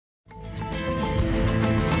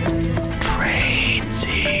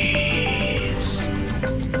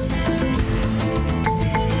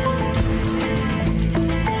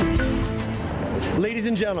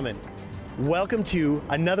gentlemen, welcome to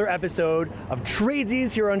another episode of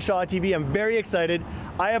Tradesies here on Shaw TV. I'm very excited.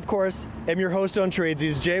 I, of course, am your host on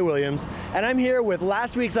Tradesies, J.Williams, and I'm here with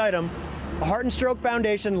last week's item, a Heart and Stroke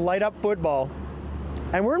Foundation Light Up Football.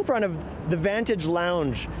 And we're in front of the Vantage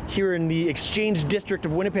Lounge here in the Exchange District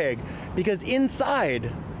of Winnipeg, because inside,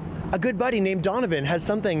 a good buddy named Donovan has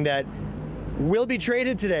something that will be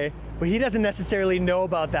traded today, but he doesn't necessarily know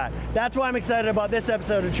about that. That's why I'm excited about this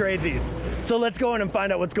episode of Tradesies. So let's go in and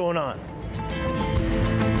find out what's going on.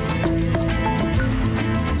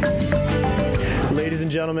 Ladies and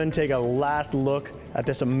gentlemen, take a last look at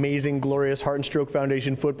this amazing, glorious Heart and Stroke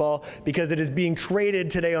Foundation football, because it is being traded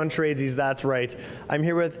today on Tradesies. That's right. I'm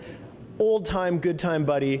here with old-time, good-time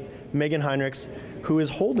buddy, Megan Heinrichs, who is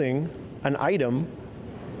holding an item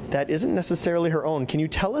that isn't necessarily her own. Can you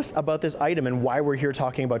tell us about this item and why we're here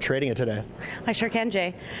talking about trading it today? I sure can,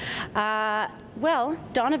 Jay. Well,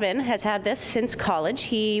 Donovan has had this since college.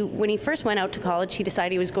 When he first went out to college, he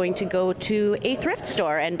decided he was going to go to a thrift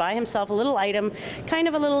store and buy himself a little item, kind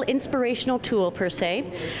of a little inspirational tool per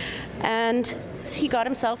se. And he got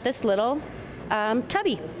himself this little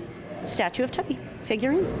Tubby, statue of Tubby,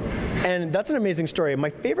 figurine. And that's an amazing story. My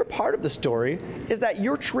favorite part of the story is that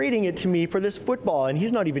you're trading it to me for this football, and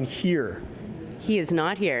he's not even here. He is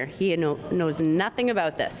not here. He knows nothing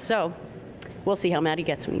about this. So we'll see how mad he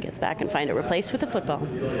gets when he gets back and find it replaced with a football.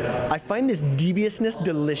 I find this deviousness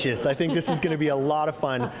delicious. I think this is going to be a lot of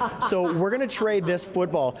fun. So we're going to trade this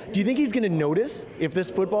football. Do you think he's going to notice if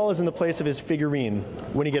this football is in the place of his figurine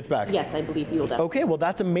when he gets back? Yes, I believe he will definitely. Okay, well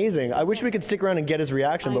that's amazing. I wish we could stick around and get his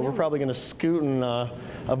reaction, but we're probably going to scoot and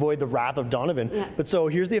avoid the wrath of Donovan. Yeah. But so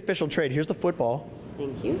here's the official trade. Here's the football.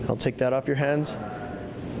 Thank you. I'll take that off your hands.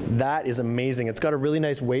 That is amazing. It's got a really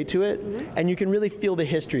nice weight to it, and you can really feel the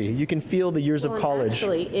history. You can feel the years of college.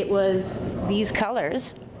 Actually, it was these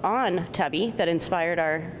colors on Tubby that inspired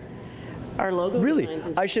our logo. Really?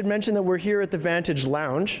 Designs. I should mention that we're here at the Vantage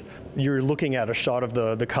Lounge. You're looking at a shot of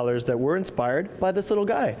the colors that were inspired by this little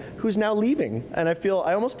guy who's now leaving. And I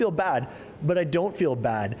almost feel bad, but I don't feel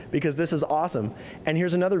bad because this is awesome. And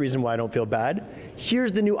here's another reason why I don't feel bad.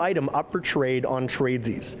 Here's the new item up for trade on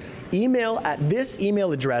Tradesies. Email at this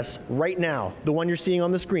email address right now, the one you're seeing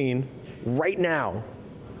on the screen, right now.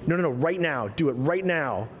 No, right now. Do it right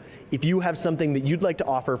now if you have something that you'd like to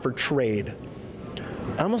offer for trade.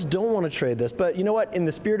 I almost don't want to trade this, but you know what? In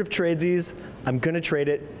the spirit of Tradesies, I'm going to trade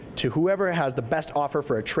it to whoever has the best offer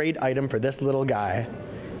for a trade item for this little guy.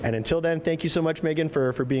 And until then, thank you so much, Megan,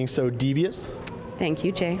 for being so devious. Thank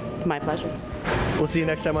you, Jay. My pleasure. We'll see you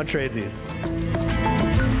next time on Tradesies.